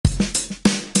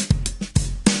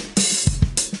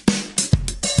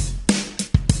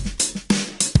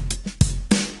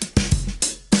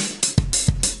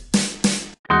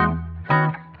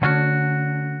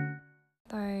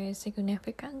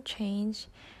significant change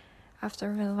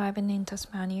after living in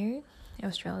Tasmania,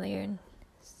 Australia,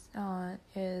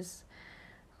 is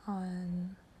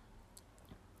on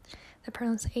the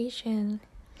pronunciation.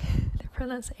 The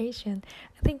pronunciation.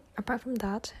 I think apart from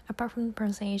the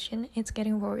pronunciation, it's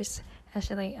getting worse.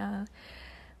 Actually,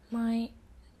 my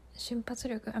瞬発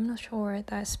力, I'm not sure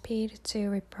that speed to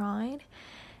reply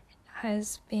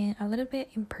has been a little bit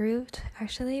improved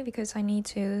actually, because I need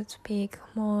to speak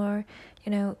more,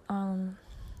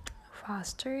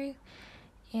 faster,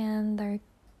 and the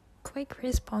quick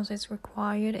response is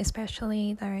required,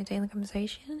 especially the daily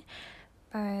conversation.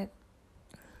 But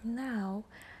now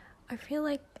I feel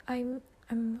like I'm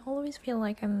always feel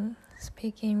like I'm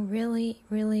speaking really,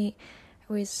 really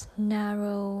with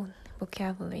narrow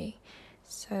vocabulary.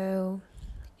 So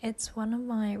it's one of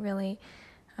my really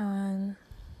on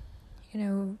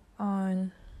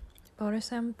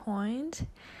bothersome point.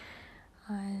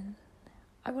 And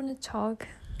I want to talk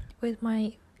with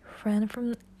my friend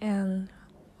from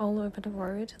all over the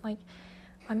world. Like,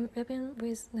 I'm living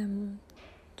with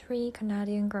 3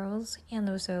 Canadian girls and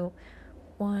also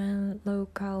 1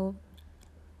 local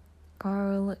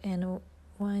girl and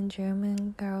 1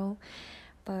 German girl,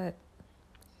 but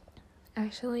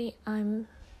actually I'm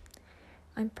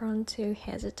prone to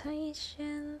hesitate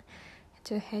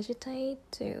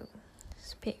to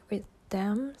speak with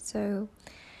them. So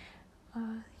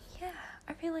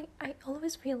I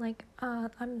always feel like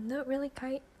I'm not really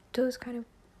those kind of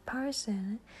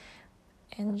person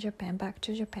in Japan, back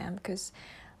to Japan, because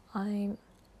I'm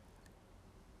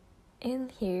in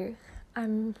here,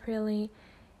 I'm really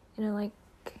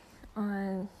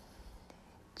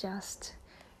just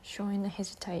showing the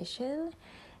hesitation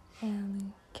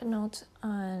and cannot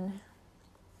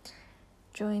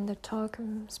join the talk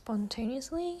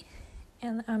spontaneously,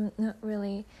 and I'm not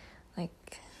really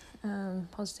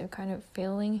positive kind of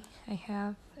feeling I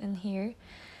have in here.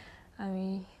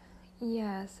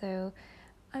 So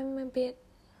I'm a bit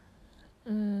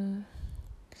I'm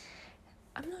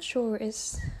not sure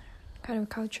it's kind of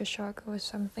culture shock or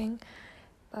something,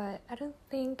 but I don't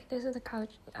think this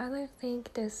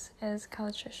is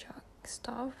culture shock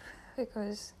stuff,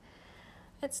 because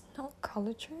it's not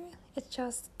culture, it's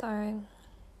just the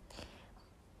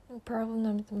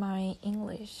problem with my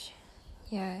English.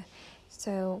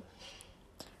 So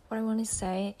what I want to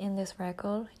say in this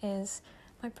record is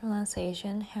my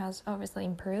pronunciation has obviously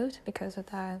improved because of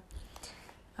that.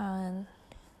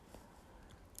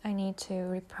 I need to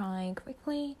reply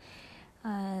quickly,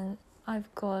 and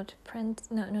I've got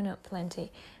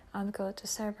plenty. I've got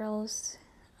several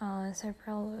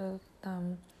of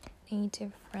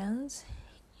native friends.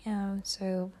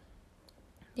 So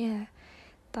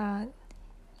that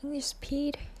English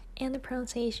speed and the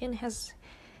pronunciation has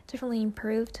definitely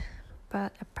improved.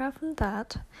 But apart from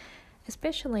that,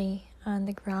 especially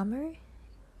the grammar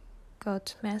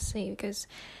got messy, because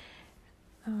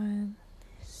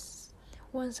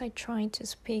once I tried to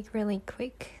speak really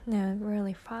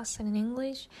really fast in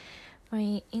English,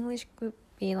 my English would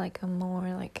be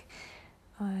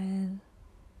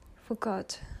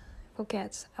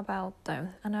forgets about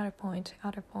other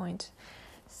point.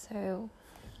 So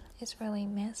it's really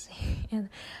messy, and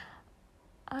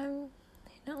I'm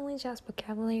not only just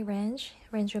vocabulary range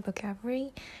of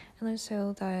vocabulary, and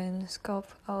also the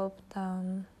scope of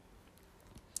the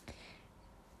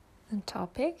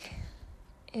topic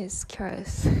is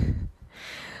scarce.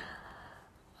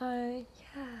 I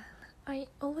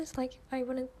always I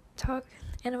want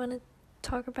to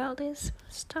talk about this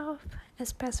stuff, a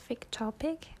specific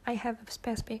topic. I have a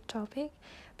specific topic,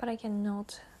 but I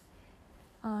cannot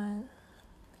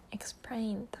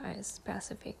explain that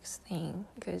specific thing,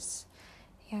 because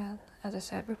as I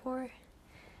said before,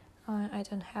 I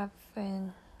don't have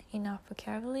enough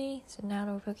vocabulary, so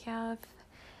narrow vocab,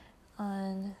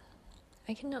 and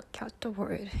I cannot count the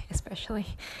word, especially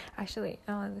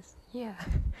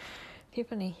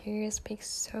people in here speak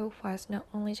so fast, not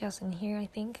only just in here I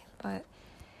think, but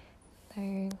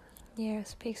they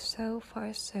speak so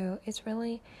fast, so it's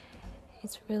really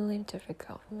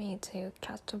difficult for me to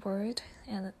catch the word,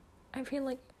 and I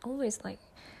feel always what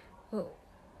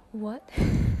what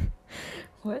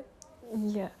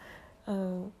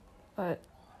but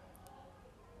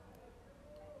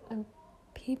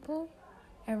people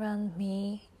around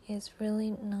me is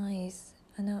really nice.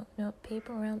 I know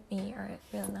people around me are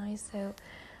really nice, so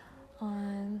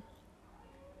I'm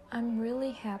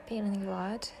really happy and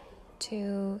glad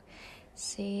to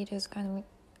see those kind of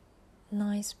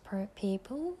nice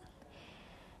people.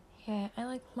 I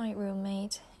like my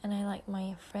roommate and I like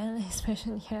my friend,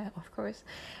 especially, of course.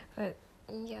 But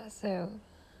so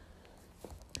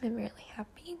I'm really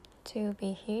happy to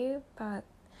be here, but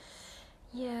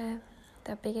yeah,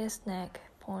 the biggest neck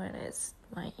point is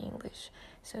my English.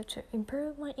 So to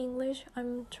improve my English,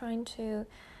 I'm trying to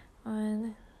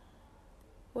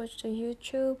watch the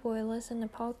YouTube or listen to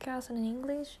podcasts in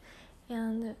English,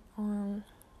 and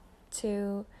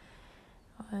to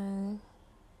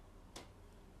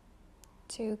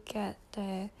get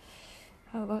the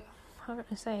how can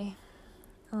I say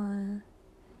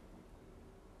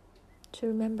to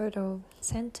remember the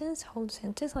whole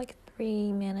sentence, like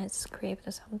 3 minutes script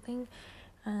or something,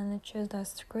 and choose the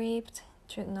script,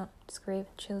 choose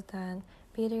the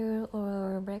video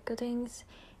or recordings,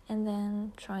 and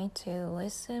then try to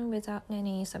listen without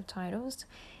any subtitles,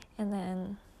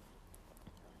 and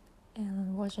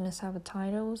watching the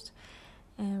subtitles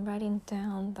and writing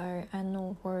down the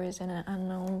unknown words and an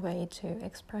unknown way to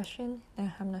expression.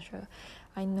 I'm not sure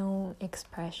I know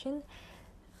expression,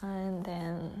 and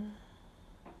then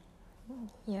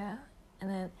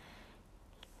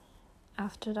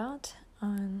after that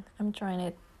I'm trying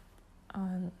it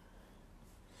on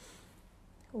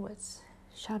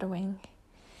shadowing,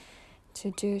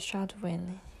 to do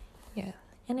shadowing,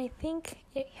 and I think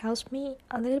it helps me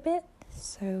a little bit.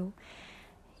 So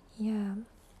and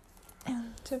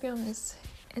to be honest,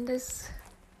 in this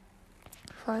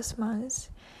first month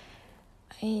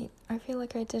I feel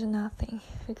like I did nothing,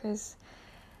 because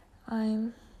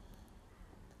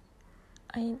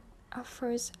at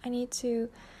first I need to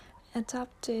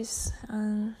adapt this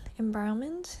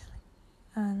environment,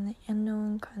 an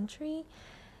unknown country,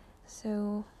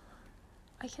 so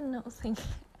I cannot think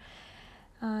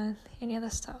any other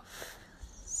stuff.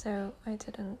 So I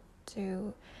didn't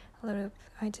do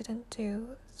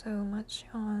so much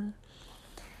on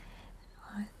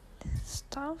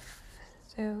stuff.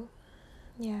 So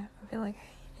I feel like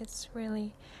it's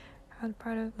really hard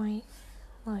part of my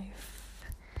life.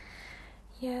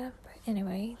 But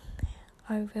anyway,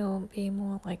 I will be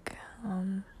more like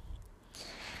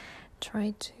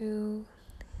try to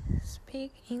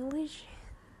speak English.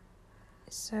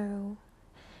 So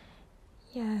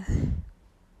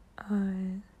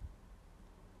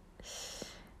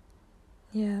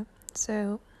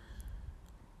so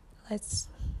let's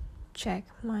check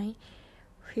my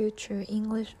future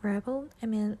English level. I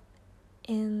mean,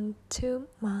 in 2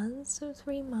 months or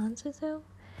 3 months or so.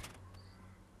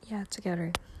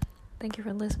 Together. Thank you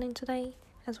for listening today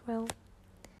as well.